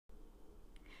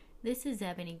This is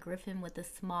Ebony Griffin with the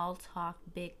Small Talk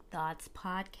Big Thoughts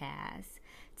podcast.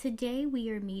 Today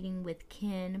we are meeting with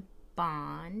Ken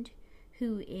Bond,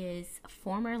 who is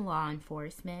former law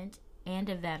enforcement and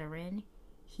a veteran.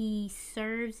 He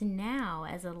serves now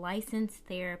as a licensed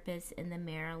therapist in the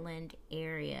Maryland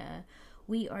area.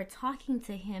 We are talking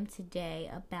to him today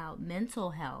about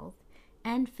mental health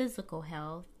and physical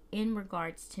health in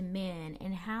regards to men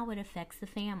and how it affects the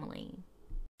family.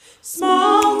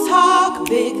 Small talk,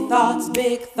 big thoughts,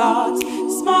 big thoughts.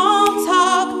 Small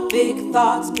talk, big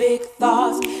thoughts, big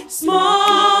thoughts. Small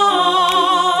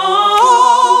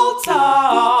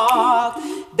talk,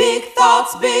 big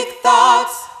thoughts, big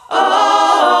thoughts.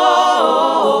 Oh.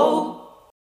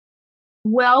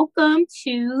 Welcome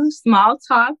to Small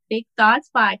Talk Big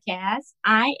Thoughts podcast.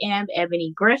 I am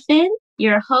Ebony Griffin,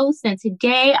 your host, and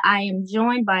today I am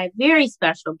joined by a very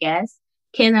special guest,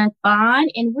 Kenneth Bond,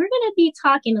 and we're going to be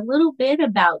talking a little bit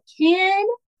about Ken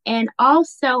and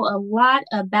also a lot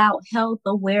about Health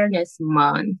Awareness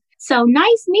Month. So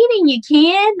nice meeting you,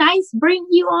 Ken. Nice bringing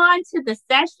you on to the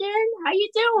session. How you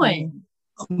doing?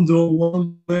 I'm doing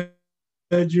well.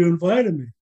 Glad you invited me.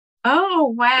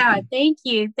 Oh, wow. Thank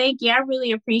you. Thank you. I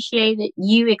really appreciated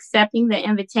you accepting the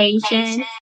invitation.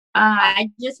 I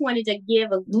just wanted to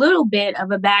give a little bit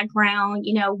of a background.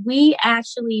 You know, we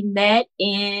actually met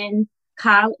in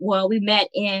we met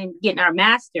in getting our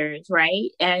master's,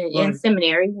 right? In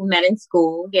seminary. We met in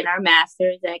school, getting our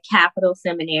master's at Capital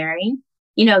Seminary.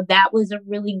 You know, that was a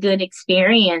really good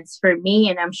experience for me,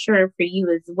 and I'm sure for you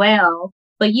as well.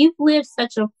 But you've lived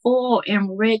such a full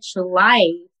and rich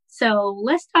life. So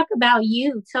let's talk about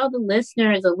you. Tell the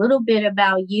listeners a little bit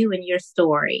about you and your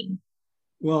story.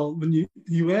 Well, when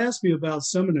you asked me about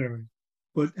seminary,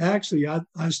 but actually I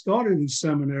started in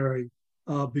seminary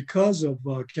because of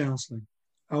counseling.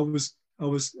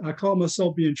 I call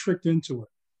myself being tricked into it.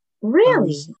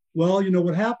 Really? Well, you know,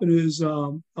 what happened is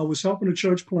I was helping a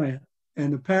church plant,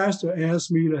 and the pastor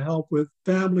asked me to help with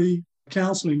family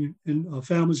counseling in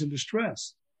families in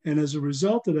distress. And as a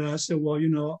result of that, I said, well, you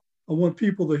know, I want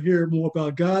people to hear more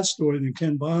about God's story than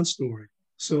Ken Bond's story.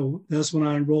 So that's when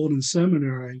I enrolled in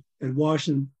seminary at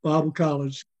Washington Bible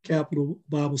College, Capital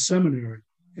Bible Seminary.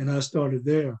 And I started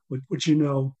there. But you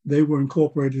know, they were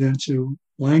incorporated into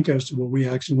Lancaster, where we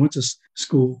actually went to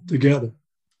school together.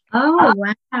 Oh,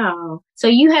 wow. So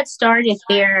you had started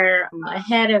there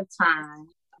ahead of time,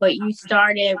 but you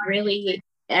started really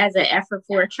as an effort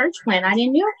for a church plant. I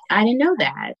didn't know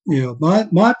that. Yeah,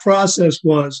 my process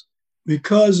was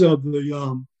because of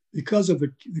the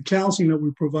counseling that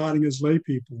we're providing as lay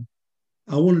people,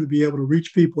 I wanted to be able to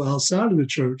reach people outside of the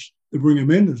church to bring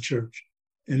them into the church.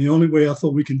 And the only way I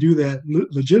thought we can do that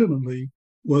legitimately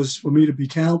was for me to be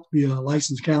a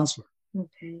licensed counselor.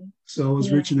 Okay. So I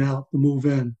was reaching out to move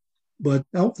in. But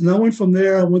I went from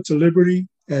there. I went to Liberty.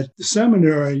 At the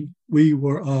seminary, we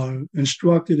were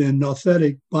instructed in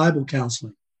authentic Bible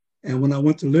counseling. And when I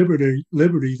went to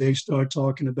Liberty, they started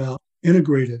talking about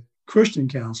integrated Christian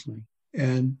counseling.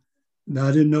 And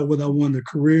I didn't know whether I wanted a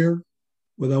career,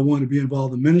 whether I wanted to be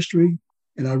involved in ministry.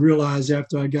 And I realized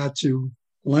after I got to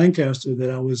Lancaster that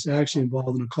I was actually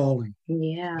involved in a calling.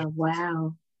 Yeah,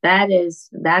 wow. That's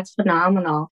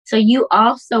phenomenal. So you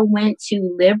also went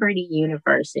to Liberty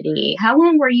University. How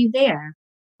long were you there?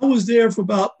 I was there for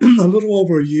about a little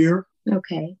over a year.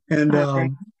 Okay. And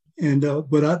the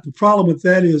problem with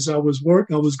that is I was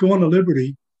going to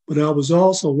Liberty, but I was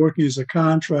also working as a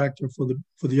contractor for the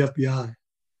FBI.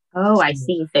 Oh, I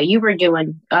see. So you were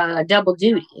doing double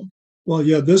duty. Well,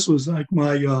 yeah, this was like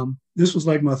my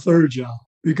third job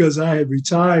because I had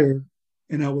retired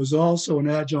and I was also an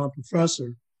adjunct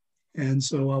professor. And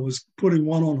so I was putting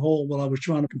one on hold while I was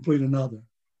trying to complete another.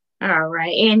 All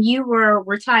right. And you were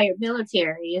retired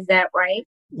military, is that right?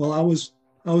 Well, I was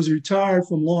retired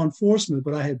from law enforcement,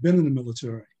 but I had been in the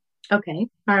military. Okay.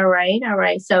 All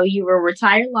right. So you were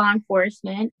retired law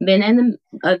enforcement, been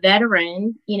a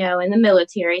veteran, you know, in the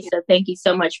military. So thank you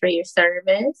so much for your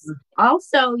service.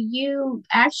 Also, you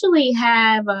actually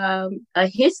have a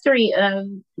history of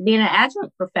being an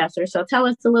adjunct professor. So tell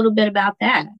us a little bit about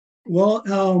that. Well,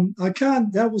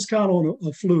 that was kind of on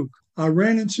a fluke. I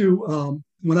ran into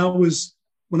when I was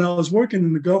working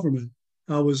in the government,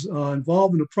 I was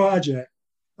involved in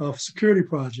a security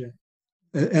project.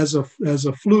 As a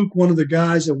fluke, one of the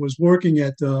guys that was working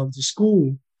at the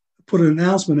school put an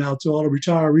announcement out to all the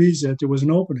retirees that there was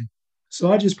an opening.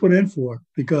 So I just put in for it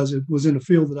because it was in the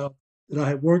field that I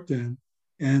had worked in.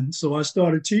 And so I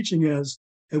started teaching at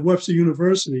Webster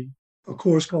University, a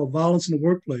course called Violence in the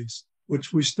Workplace,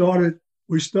 which we started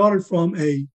from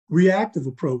a reactive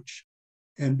approach.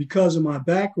 And because of my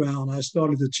background, I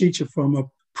started to teach it from a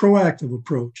proactive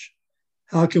approach.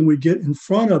 How can we get in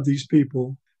front of these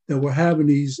people that were having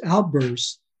these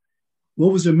outbursts?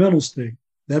 What was their mental state?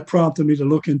 That prompted me to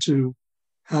look into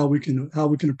how we can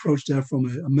approach that from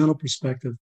a mental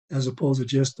perspective as opposed to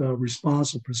just a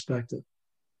responsive perspective.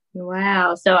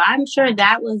 Wow. So I'm sure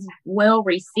that was well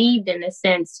received in a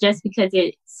sense, just because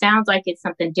it sounds like it's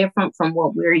something different from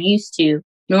what we're used to.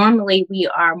 Normally, we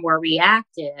are more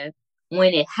reactive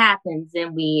when it happens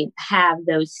and we have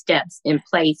those steps in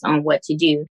place on what to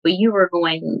do. But you were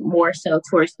going more so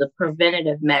towards the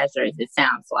preventative measures, it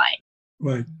sounds like.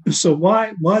 Right. So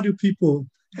why do people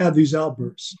have these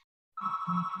outbursts?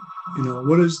 You know,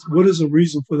 what is the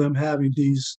reason for them having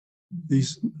these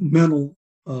mental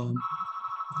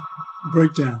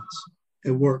breakdowns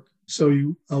at work?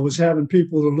 So I was having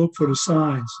people to look for the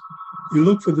signs. You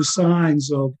look for the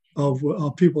signs of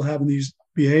people having these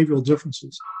behavioral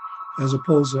differences, as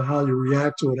opposed to how you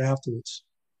react to it afterwards.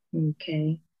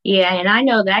 Okay. Yeah, and I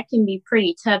know that can be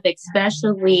pretty tough,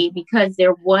 especially because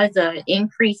there was an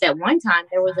increase at one time.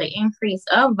 There was an increase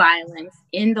of violence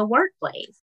in the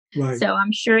workplace. Right. So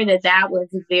I'm sure that was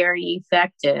very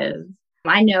effective.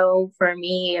 I know for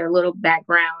me, a little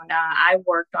background, I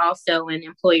worked also in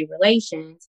employee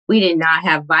relations. We did not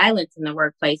have violence in the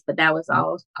workplace, but that was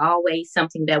always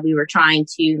something that we were trying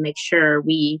to make sure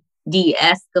we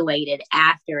de-escalated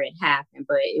after it happened.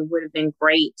 But it would have been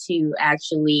great to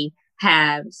actually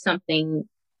have something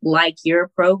like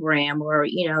your program or,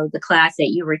 the class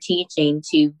that you were teaching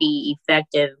to be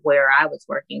effective where I was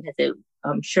working, because it,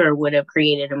 I'm sure, would have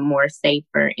created a more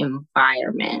safer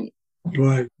environment.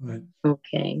 Right.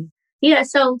 Okay. Yeah.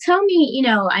 So tell me,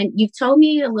 you've told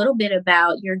me a little bit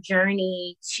about your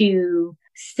journey to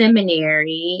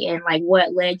seminary and like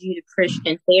what led you to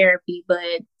Christian therapy.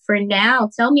 But for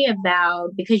now, tell me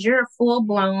about, because you're a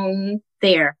full-blown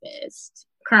therapist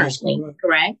currently,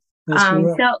 correct? That's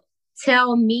correct. So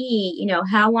tell me,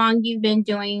 how long you've been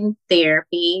doing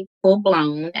therapy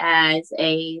full-blown as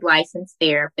a licensed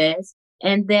therapist.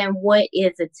 And then what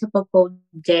is a typical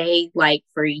day like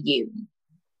for you?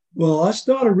 Well, I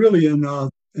started really in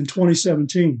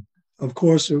 2017. Of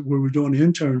course, we were doing the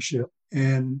internship.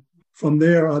 And from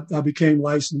there, I became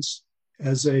licensed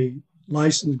as a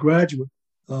licensed graduate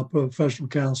professional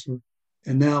counselor.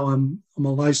 And now I'm a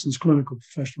licensed clinical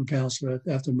professional counselor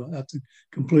after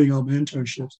completing all my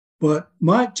internships. But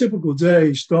my typical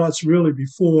day starts really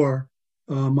before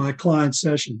my client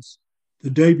sessions, the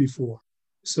day before.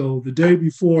 So the day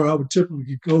before, I would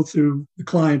typically go through the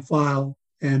client file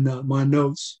and my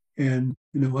notes. And,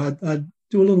 I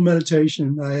do a little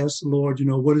meditation. I ask the Lord,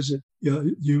 what is it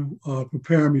you are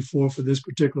preparing me for this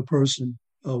particular person?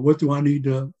 What do I need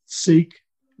to seek?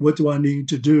 What do I need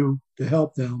to do to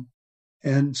help them?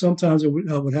 And sometimes I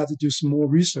would have to do some more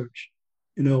research.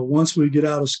 Once we get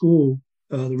out of school,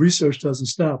 the research doesn't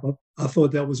stop. I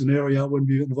thought that was an area I wouldn't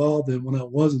be involved in when I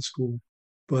was in school.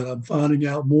 But I'm finding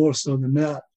out more so than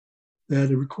that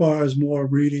it requires more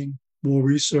reading, more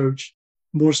research,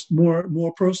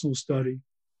 more personal study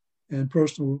and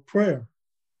personal prayer,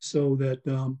 so that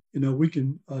we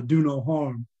can do no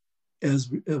harm as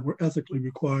we're ethically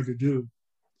required to do.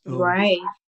 Right,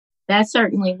 that's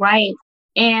certainly right.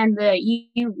 And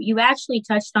you actually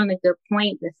touched on a good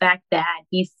point, the fact that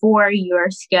before your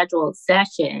scheduled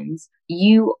sessions,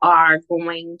 you are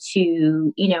going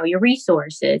to, your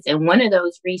resources. And one of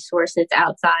those resources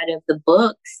outside of the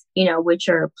books, which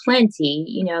are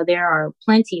plenty, there are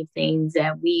plenty of things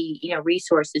that we,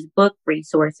 resources, book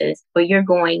resources, but you're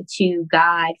going to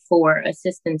guide for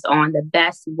assistance on the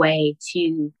best way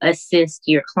to assist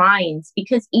your clients,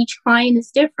 because each client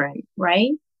is different,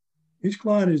 right? Each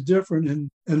client is different.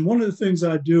 And one of the things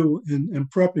I do in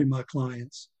prepping my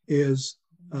clients is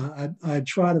I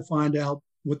try to find out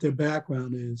what their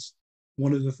background is.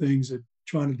 One of the things that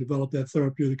trying to develop that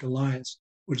therapeutic alliance,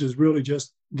 which is really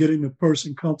just getting the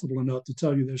person comfortable enough to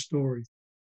tell you their story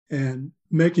and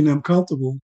making them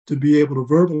comfortable to be able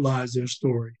to verbalize their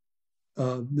story.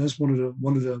 That's one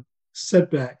of the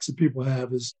setbacks that people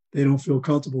have, is they don't feel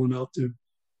comfortable enough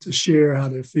to share how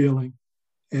they're feeling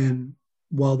and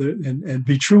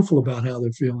be truthful about how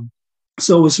they're feeling.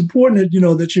 So it's important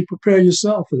that that you prepare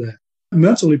yourself for that,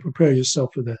 mentally prepare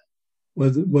yourself for that.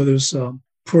 Whether it's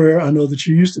prayer, I know that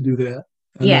you used to do that.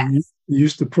 Yes. You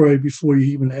used to pray before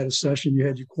you even had a session. You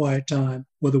had your quiet time,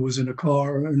 whether it was in a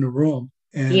car or in the room.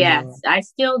 And, yes, I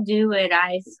still do it.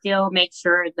 I still make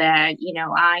sure that,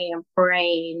 I am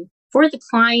praying for the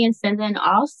clients, and then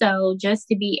also just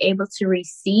to be able to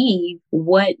receive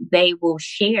what they will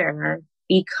share,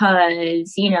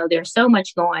 because, there's so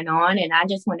much going on, and I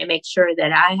just want to make sure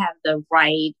that I have the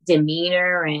right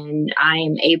demeanor and I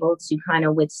am able to kind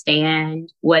of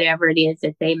withstand whatever it is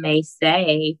that they may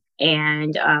say.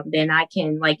 And then I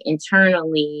can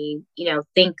internally,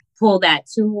 pull that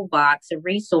toolbox of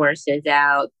resources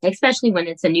out, especially when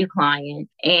it's a new client,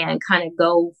 and kind of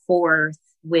go forth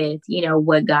with,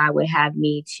 what God would have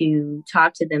me to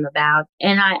talk to them about.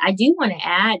 And I do want to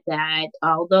add that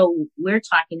although we're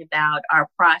talking about our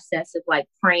process of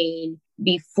praying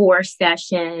before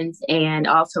sessions and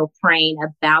also praying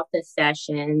about the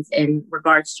sessions in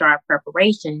regards to our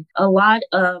preparation, a lot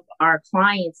of our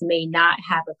clients may not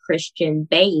have a Christian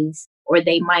base, or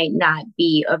they might not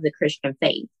be of the Christian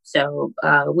faith. So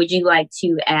would you like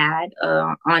to add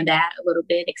on that a little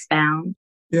bit, expound?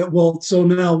 Yeah, well, so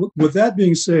now with that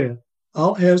being said,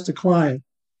 I'll ask the client,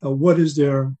 what is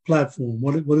their platform?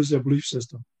 What is their belief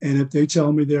system? And if they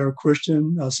tell me they're a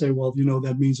Christian, I'll say, well,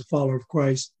 that means a follower of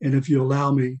Christ. And if you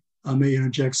allow me, I may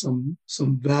interject some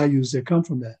values that come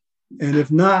from that. And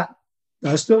if not,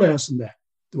 I still ask them that.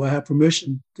 Do I have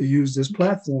permission to use this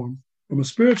platform from a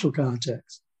spiritual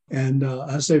context? And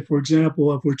I say, for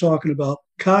example, if we're talking about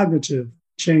cognitive,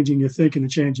 changing your thinking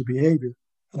and change your behavior,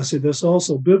 I say that's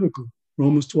also biblical.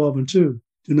 Romans 12:2,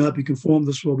 do not be conformed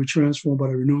to this world, be transformed by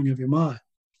the renewing of your mind.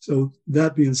 So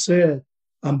that being said,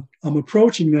 I'm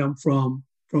approaching them from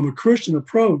a Christian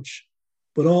approach,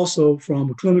 but also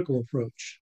from a clinical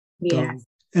approach. Yeah.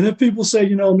 And if people say,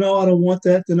 no, I don't want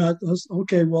that, then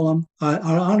okay, well, I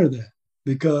honor that,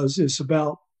 because it's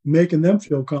about making them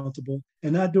feel comfortable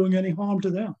and not doing any harm to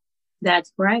them.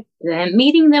 That's correct. And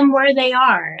meeting them where they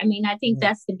are. I mean, I think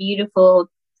that's the beautiful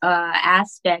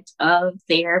aspect of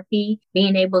therapy,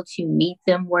 being able to meet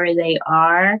them where they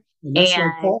are. And that's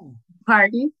like Paul.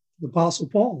 Pardon? The Apostle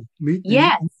Paul.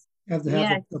 Yes. You have to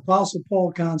have the Apostle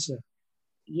Paul concept.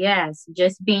 Yes,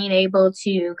 just being able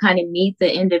to kind of meet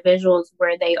the individuals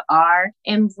where they are,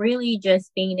 and really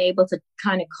just being able to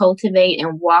kind of cultivate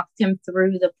and walk them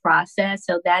through the process.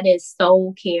 So that is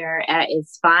soul care at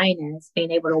its finest,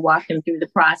 being able to walk them through the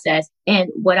process. And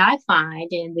what I find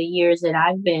in the years that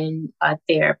I've been a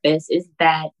therapist is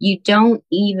that you don't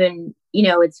even,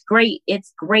 it's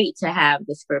great to have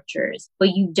the scriptures,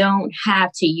 but you don't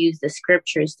have to use the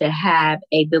scriptures to have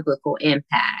a biblical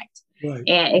impact. Right.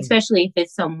 And especially if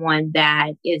it's someone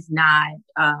that is not,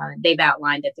 they've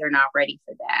outlined that they're not ready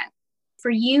for that.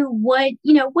 For you,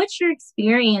 what's your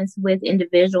experience with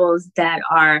individuals that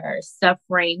are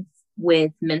suffering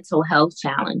with mental health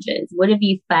challenges? What have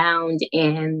you found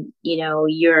in,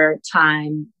 your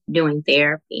time doing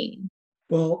therapy?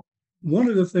 Well, one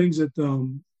of the things that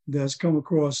that's come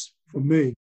across for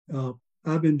me,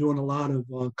 I've been doing a lot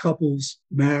of couples,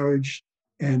 marriage,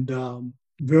 and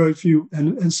very few,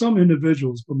 and some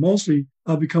individuals, but mostly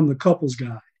I've become the couples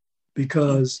guy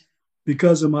because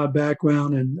of my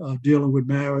background and dealing with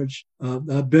marriage.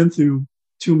 I've been through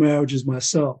 2 marriages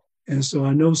myself. And so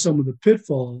I know some of the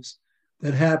pitfalls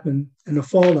that happen and the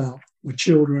fallout with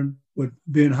children, with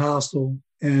being hostile.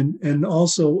 And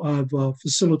also I've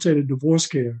facilitated divorce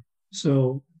care.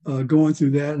 So going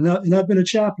through that, and I've been a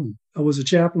chaplain. I was a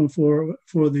chaplain for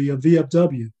the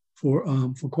VFW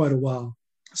for quite a while.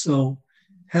 So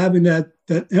having that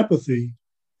empathy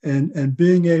and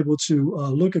being able to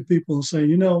look at people and say,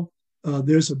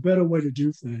 there's a better way to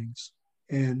do things,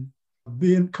 and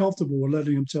being comfortable with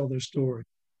letting them tell their story.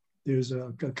 There's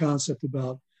a concept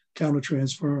about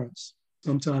countertransference.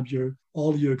 Sometimes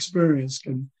all of your experience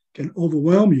can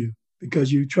overwhelm you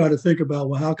because you try to think about,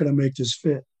 well, how can I make this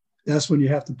fit? That's when you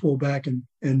have to pull back and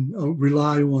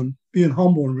rely on being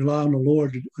humble and rely on the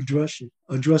Lord to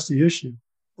address the issue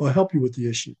or help you with the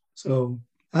issue. So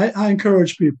I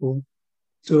encourage people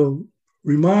to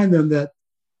remind them that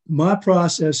my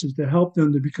process is to help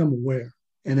them to become aware.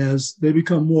 And as they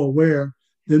become more aware,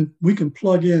 then we can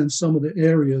plug in some of the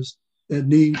areas that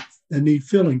need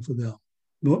filling for them,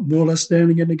 more or less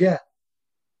standing in the gap.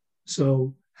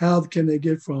 So how can they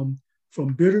get from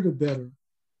bitter to better,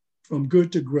 from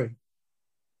good to great?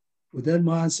 With that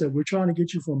mindset, we're trying to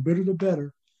get you from bitter to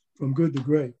better, from good to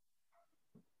great.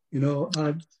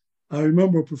 I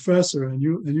remember a professor, and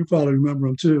you probably remember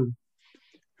him too,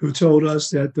 who told us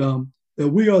that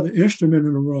we are the instrument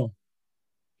in the room.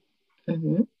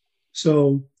 Mm-hmm.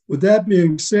 So with that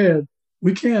being said,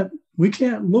 we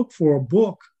can't look for a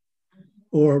book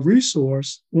or a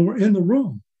resource when we're in the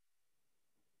room.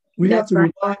 We have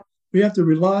to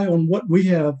rely on what we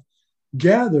have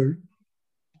gathered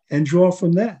and draw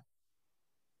from that.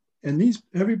 And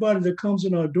everybody that comes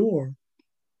in our door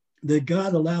that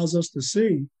God allows us to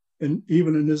see, and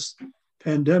even in this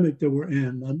pandemic that we're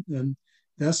in, and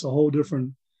that's a whole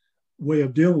different way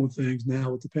of dealing with things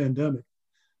now with the pandemic.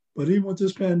 But even with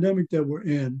this pandemic that we're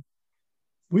in,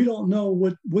 we don't know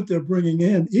what they're bringing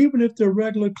in, even if they're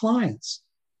regular clients.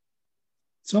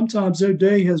 Sometimes their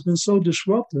day has been so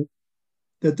disruptive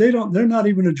that they're not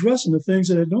even addressing the things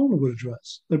that they normally would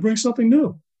address. They bring something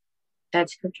new.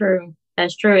 That's true.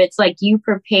 That's true. It's like you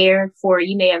prepared for,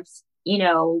 you may have,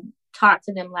 talked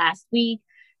to them last week.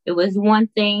 It was one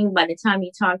thing. By the time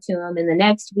you talk to them in the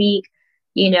next week,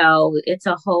 it's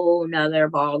a whole nother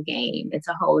ball game. It's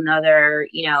a whole nother,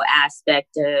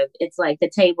 aspect of, it's like the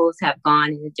tables have gone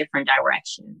in a different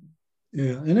direction.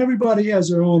 Yeah. And everybody has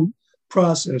their own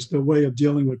process, their way of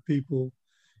dealing with people,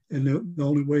 and the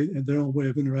only way, and their own way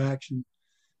of interaction.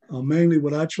 Mainly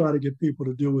what I try to get people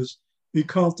to do is be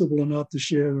comfortable enough to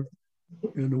share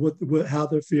how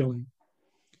they're feeling.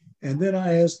 And then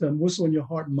I ask them, what's on your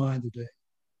heart and mind today?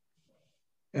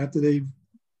 After they've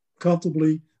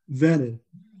comfortably vented,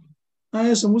 I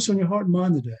ask them, what's on your heart and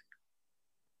mind today?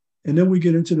 And then we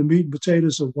get into the meat and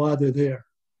potatoes of why they're there.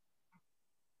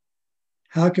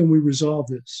 How can we resolve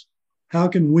this? How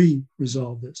can we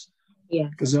resolve this? Yeah.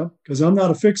 Because I'm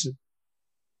not a fixer.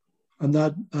 I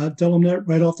tell them that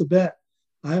right off the bat.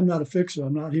 I am not a fixer.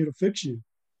 I'm not here to fix you.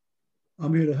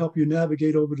 I'm here to help you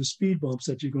navigate over the speed bumps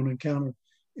that you're going to encounter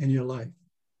in your life.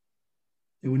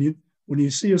 And when you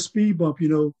see a speed bump,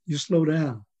 you slow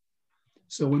down.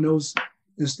 So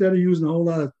instead of using a whole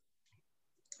lot of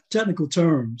technical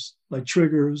terms like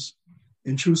triggers,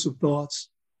 intrusive thoughts,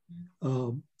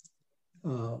 I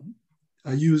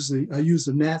use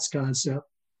the NATS concept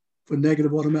for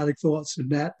negative automatic thoughts. And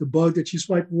the bug that you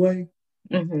swipe away,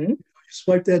 mm-hmm. You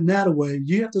swipe that gnat away.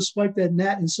 You have to swipe that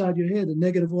gnat inside your head, a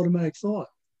negative automatic thought.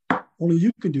 Only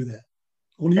you can do that.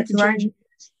 Only That's you can right. change it.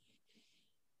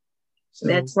 So,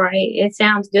 that's right. It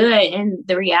sounds good. And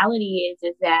the reality is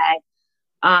that,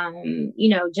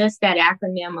 just that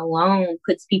acronym alone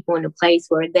puts people in a place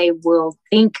where they will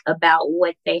think about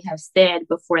what they have said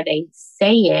before they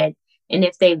say it. And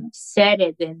if they've said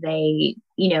it, then they,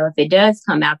 if it does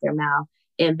come out their mouth,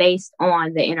 and based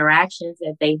on the interactions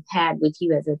that they've had with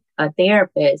you as a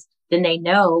therapist, then they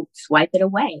know, swipe it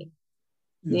away.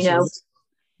 So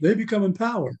they become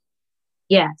empowered.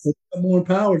 Yes. They become more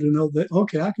empowered to know that,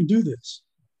 okay, I can do this.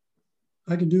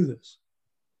 I can do this.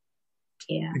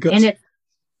 Yeah.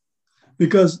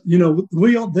 Because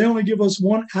they only give us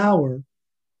 1 hour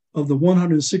of the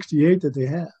 168 that they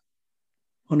have,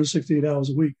 168 hours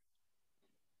a week.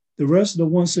 The rest of the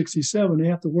 167 they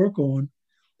have to work on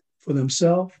for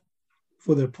themselves,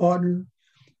 for their partner,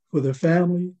 for their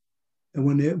family. And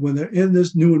when they're in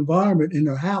this new environment in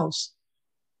their house,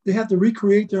 they have to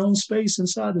recreate their own space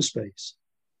inside the space.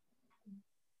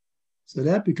 So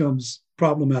that becomes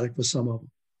problematic for some of them.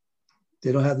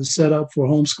 They don't have the setup for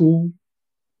homeschool.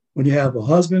 When you have a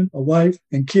husband, a wife,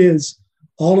 and kids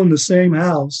all in the same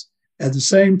house at the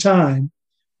same time,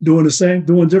 doing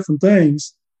different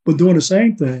things, but doing the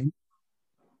same thing,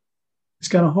 it's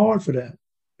kind of hard for that.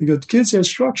 Because the kids had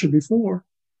structure before.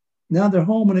 Now they're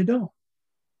home and they don't.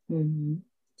 Mm-hmm.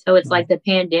 So it's like the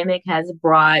pandemic has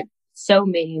brought so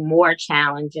many more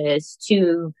challenges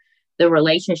to the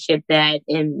relationship that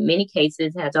in many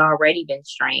cases has already been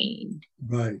strained.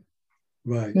 Right.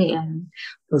 Yeah.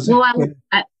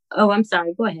 Well, I'm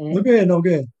sorry. Go ahead. Okay, no, go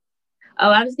ahead.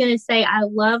 Oh, I was going to say, I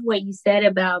love what you said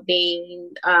about being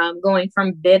going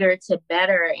from bitter to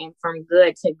better and from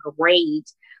good to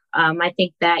great. I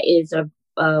think that is a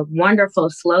wonderful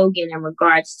slogan in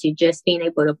regards to just being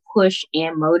able to push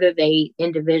and motivate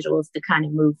individuals to kind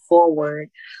of move forward.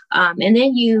 And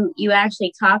then you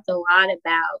actually talked a lot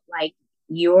about like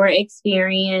your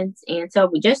experience. And so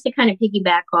just to kind of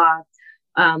piggyback off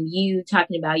you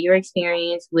talking about your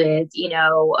experience with,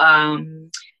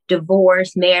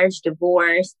 marriage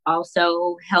divorce,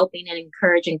 also helping and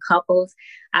encouraging couples.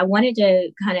 I wanted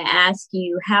to kind of ask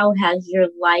you, how has your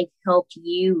life helped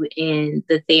you in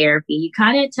the therapy? You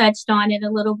kind of touched on it a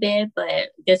little bit,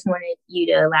 but just wanted you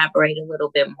to elaborate a little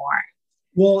bit more.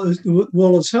 Well,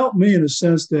 it's helped me in a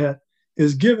sense that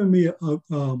it's given me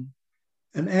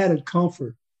an added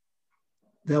comfort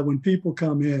that when people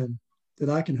come in, that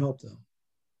I can help them.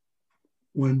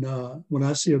 When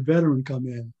I see a veteran come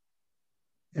in,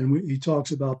 and he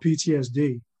talks about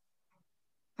PTSD,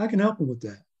 I can help him with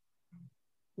that.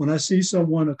 When I see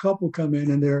a couple come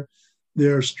in and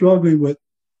they're struggling with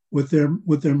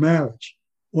their marriage,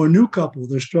 or a new couple,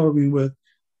 they're struggling with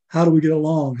how do we get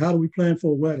along? How do we plan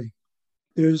for a wedding?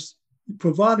 There's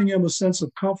providing them a sense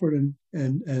of comfort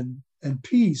and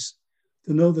peace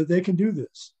to know that they can do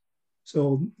this.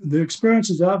 So the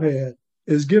experiences I've had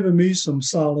has given me some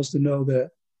solace to know that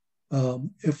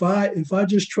if I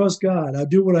just trust God, I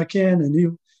do what I can,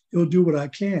 and you'll do what I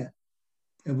can.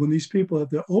 And when these people, if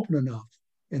they're open enough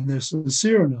and they're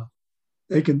sincere enough,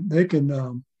 they can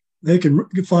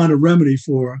find a remedy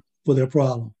for their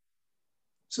problem.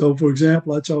 So, for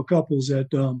example, I tell couples that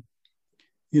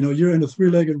you're in a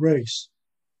three-legged race.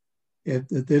 If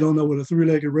they don't know what a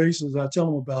three-legged race is, I tell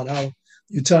them about how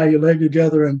you tie your leg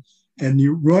together and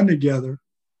you run together.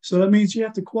 So that means you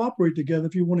have to cooperate together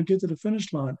if you want to get to the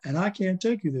finish line. And I can't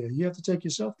take you there. You have to take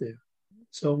yourself there.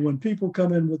 So when people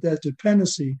come in with that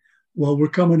dependency, well, we're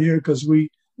coming here because we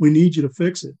need you to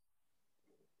fix it.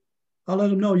 I let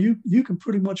them know you can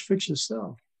pretty much fix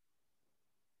yourself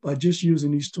by just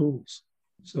using these tools.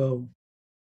 So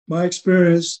my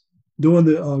experience doing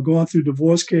going through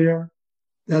divorce care,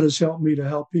 that has helped me to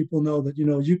help people know that,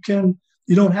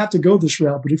 you don't have to go this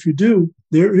route, but if you do,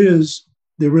 there is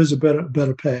a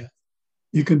better path.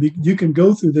 You can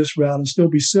go through this route and still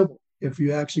be civil if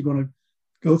you're actually going to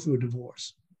go through a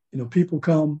divorce.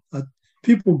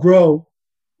 People grow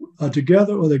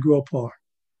together or they grow apart.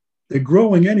 They're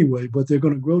growing anyway, but they're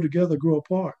going to grow together, grow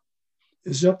apart.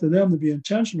 It's up to them to be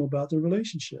intentional about their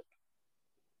relationship.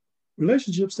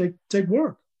 Relationships take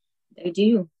work. They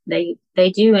do. They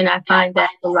do. And I find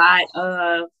that a lot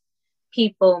of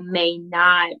people may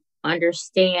not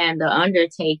understand the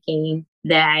undertaking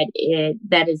that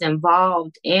is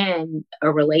involved in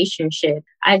a relationship.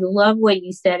 I love what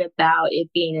you said about it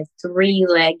being a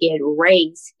three-legged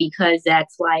race, because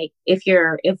that's like if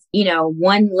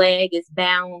one leg is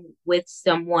bound with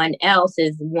someone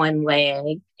else's one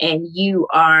leg and you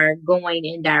are going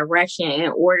in direction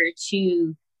in order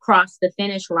to cross the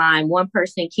finish line, one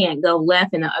person can't go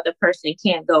left and the other person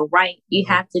can't go right. You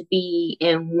have to be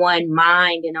in one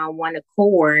mind and on one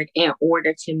accord in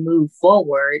order to move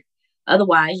forward.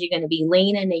 Otherwise, you're going to be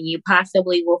leaning and you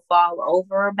possibly will fall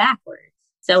over or backwards.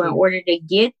 So in order to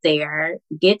get to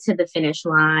the finish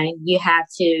line, you have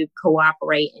to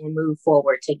cooperate and move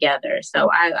forward together. So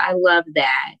I love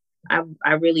that.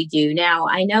 I really do. Now,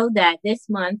 I know that this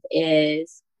month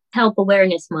is Health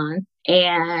Awareness Month.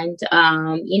 And,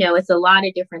 it's a lot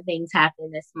of different things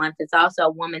happening this month. It's also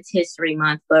Women's History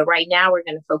Month. But right now we're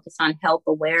going to focus on health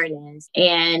awareness.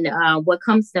 And what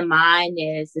comes to mind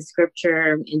is the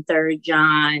scripture in 3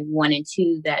 John 1 and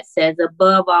 2 that says,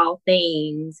 above all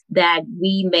things, that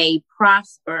we may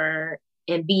prosper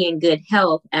and be in good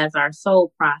health as our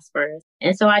soul prospers.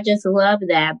 And so I just love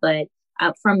that. But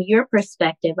from your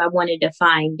perspective, I wanted to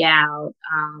find out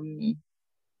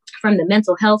from the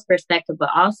mental health perspective,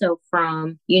 but also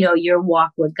from, your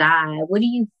walk with God, what do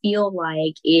you feel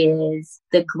like is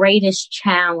the greatest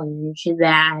challenge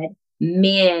that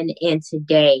men in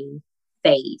today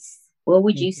face? What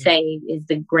would you say is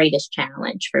the greatest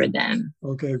challenge for them?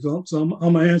 Okay, so I'm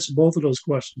going to answer both of those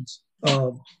questions.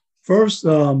 First,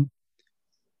 for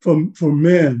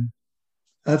men,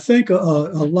 I think a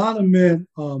lot of men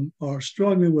are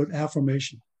struggling with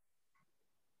affirmation.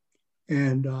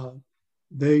 And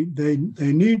they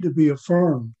need to be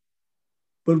affirmed,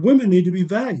 but women need to be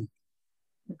valued.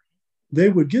 They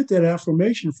would get that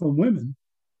affirmation from women,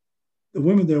 the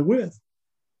women they're with,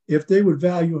 if they would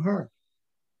value her.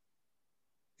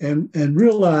 And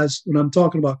realize, when I'm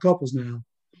talking about couples now,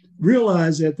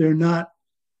 realize that they're not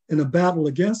in a battle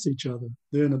against each other.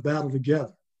 They're in a battle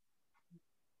together.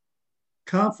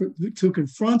 To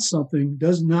confront something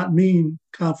does not mean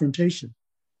confrontation.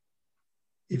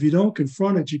 If you don't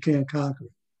confront it, you can't conquer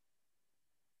it.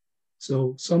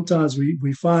 So sometimes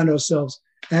we find ourselves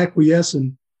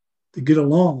acquiescing to get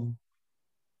along.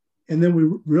 And then we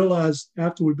realize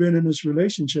after we've been in this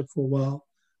relationship for a while,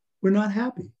 we're not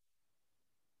happy.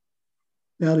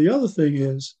 Now, the other thing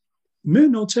is,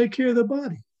 men don't take care of their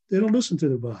body. They don't listen to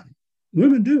their body.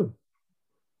 Women do.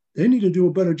 They need to do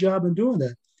a better job in doing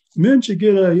that. Men should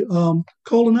get a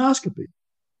colonoscopy.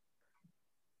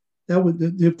 That would,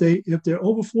 if they're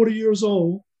over 40 years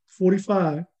old,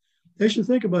 45, they should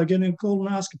think about getting a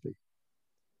colonoscopy.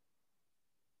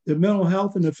 Their mental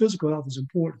health and their physical health is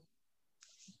important.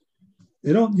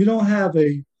 You don't have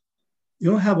a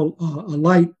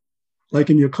light like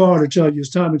in your car to tell you it's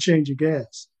time to change your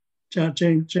gas,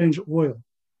 change your oil.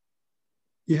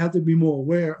 You have to be more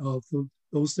aware of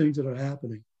those things that are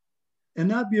happening, and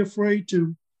not be afraid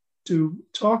to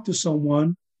talk to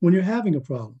someone when you're having a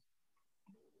problem.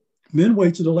 Men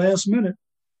wait to the last minute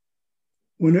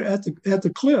when they're at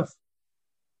the cliff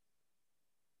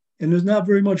and there's not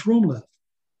very much room left.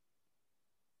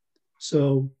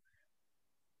 So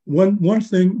one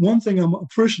thing I'm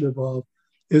appreciative of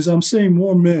is I'm seeing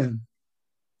more men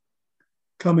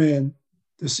come in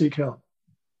to seek help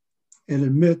and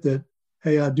admit that,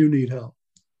 hey, I do need help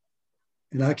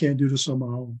and I can't do this on my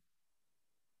own.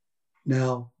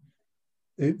 Now,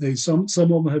 Some of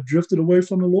them have drifted away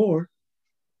from the Lord.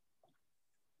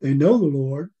 They know the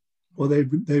Lord, or they've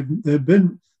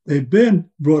been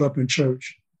brought up in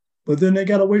church, but then they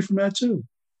got away from that too.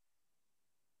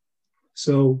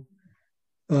 So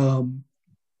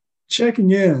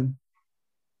checking in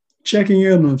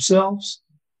on themselves,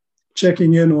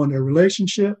 checking in on their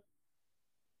relationship.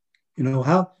 Not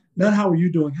how are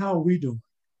you doing? How are we doing?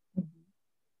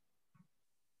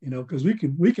 Because we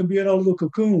can be in our little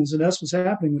cocoons, and that's what's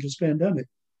happening with this pandemic.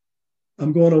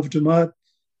 I'm going over to my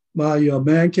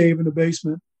man cave in the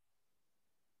basement.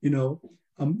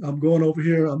 I'm going over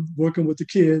here. I'm working with the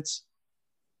kids,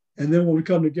 and then when we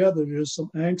come together, there's some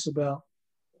angst about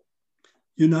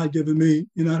you're not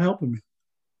helping me.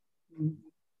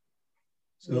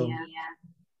 So,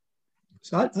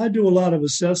 so I do a lot of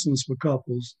assessments for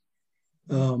couples,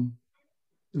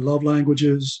 love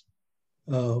languages,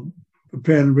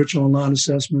 preparing rich online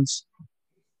assessments.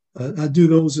 I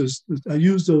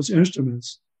use those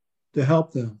instruments to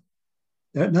help them.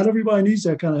 Not everybody needs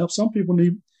that kind of help. Some people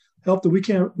need help that we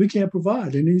can't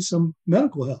provide. They need some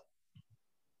medical help.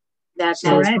 That's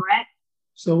correct.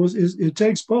 So it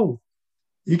takes both.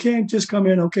 You can't just come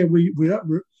in. Okay, we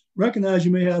recognize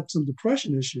you may have some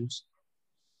depression issues,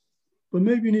 but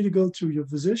maybe you need to go to your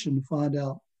physician to find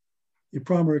out, your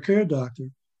primary care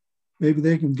doctor. Maybe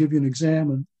they can give you an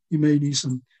exam, and you may need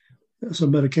some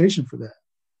medication for that.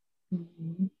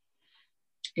 Mm-hmm.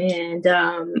 And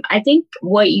I think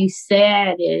what you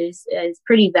said is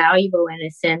pretty valuable in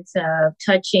a sense of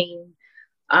touching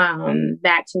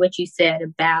back to what you said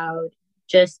about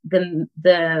just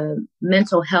the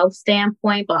mental health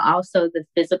standpoint, but also the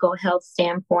physical health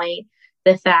standpoint.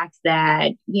 The fact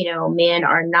that, men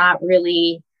are not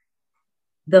really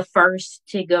the first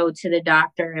to go to the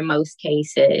doctor in most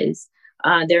cases.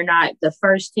 They're not the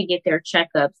first to get their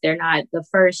checkups. They're not the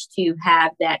first to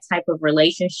have that type of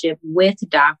relationship with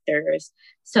doctors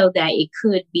so that it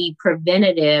could be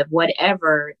preventative,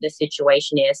 whatever the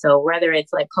situation is. So whether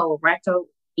it's like colorectal,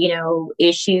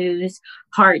 issues,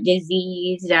 heart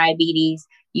disease, diabetes,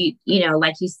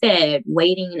 like you said,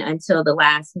 waiting until the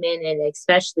last minute,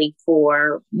 especially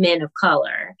for men of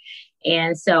color.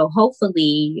 And so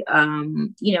hopefully,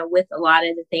 with a lot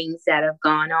of the things that have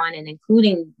gone on, and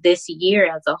including this year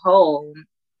as a whole,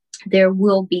 there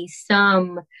will be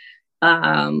some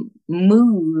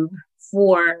move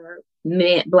for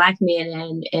Black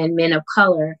men and men of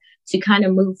color to kind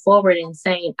of move forward and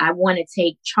saying, I want to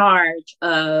take charge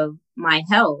of my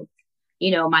health,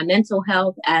 my mental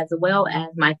health as well as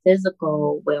my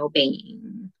physical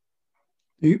well-being.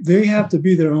 They have to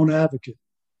be their own advocate.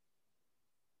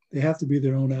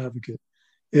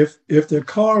 If their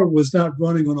car was not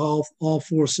running on all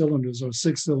 4 cylinders or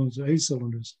 6 cylinders or 8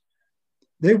 cylinders,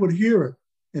 they would hear it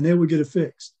and they would get it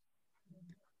fixed.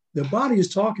 Their body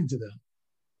is talking to them.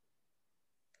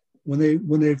 When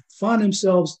they find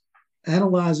themselves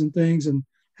analyzing things and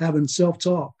having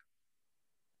self-talk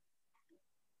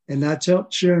and not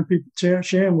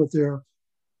sharing with their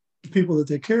people that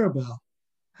they care about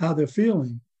how they're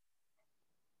feeling,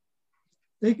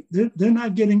 they're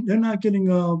not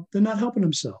helping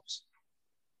themselves.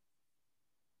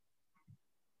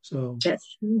 So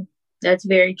that's true. That's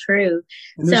very true.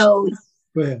 So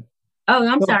go ahead. Oh,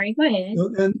 I'm sorry. Go ahead.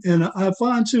 And I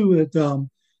find too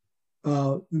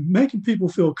that making people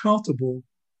feel comfortable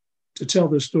to tell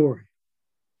their story.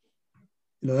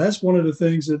 That's one of the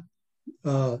things that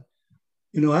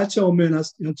I tell men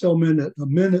that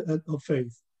men of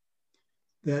faith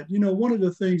that one of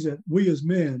the things that we as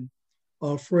men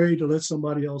are afraid to let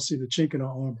somebody else see the chink in our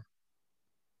armor.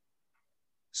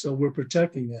 So we're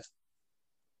protecting that.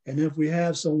 And if we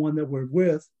have someone that we're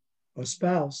with, a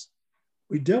spouse,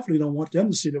 we definitely don't want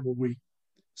them to see that we're weak.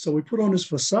 So we put on this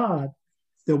facade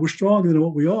that we're stronger than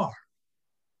what we are.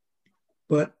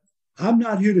 But I'm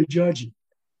not here to judge you.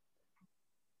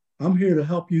 I'm here to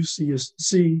help you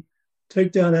see,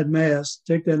 take down that mask,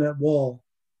 take down that wall,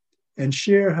 and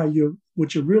share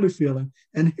what you're really feeling,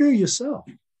 and hear yourself.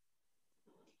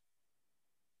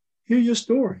 Hear your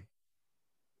story.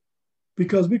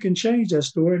 Because we can change that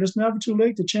story, and it's never too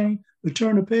late to turn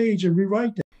the page and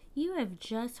rewrite that. You have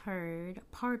just heard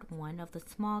part 1 of the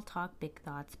Small Talk Big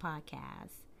Thoughts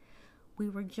podcast. We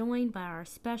were joined by our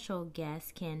special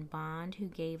guest, Ken Bond, who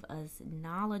gave us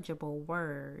knowledgeable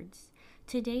words.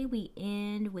 Today we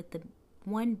end with the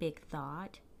one big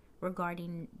thought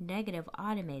regarding negative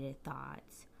automated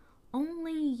thoughts.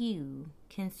 Only you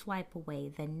can swipe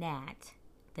away the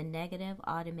negative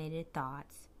automated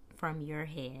thoughts from your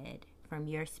head, from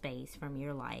your space, from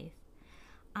your life.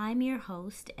 I'm your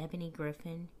host, Ebony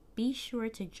Griffin. Be sure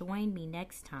to join me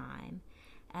next time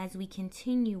as we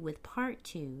continue with part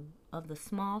 2 of the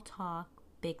Small Talk,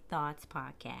 Big Thoughts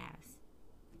podcast.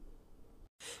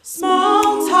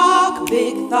 Small talk,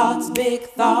 big thoughts, big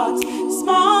thoughts.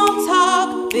 Small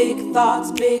talk, big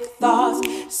thoughts, big thoughts.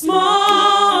 Small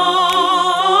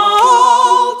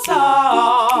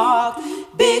talk,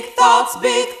 big thoughts,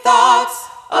 big thoughts.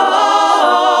 Oh.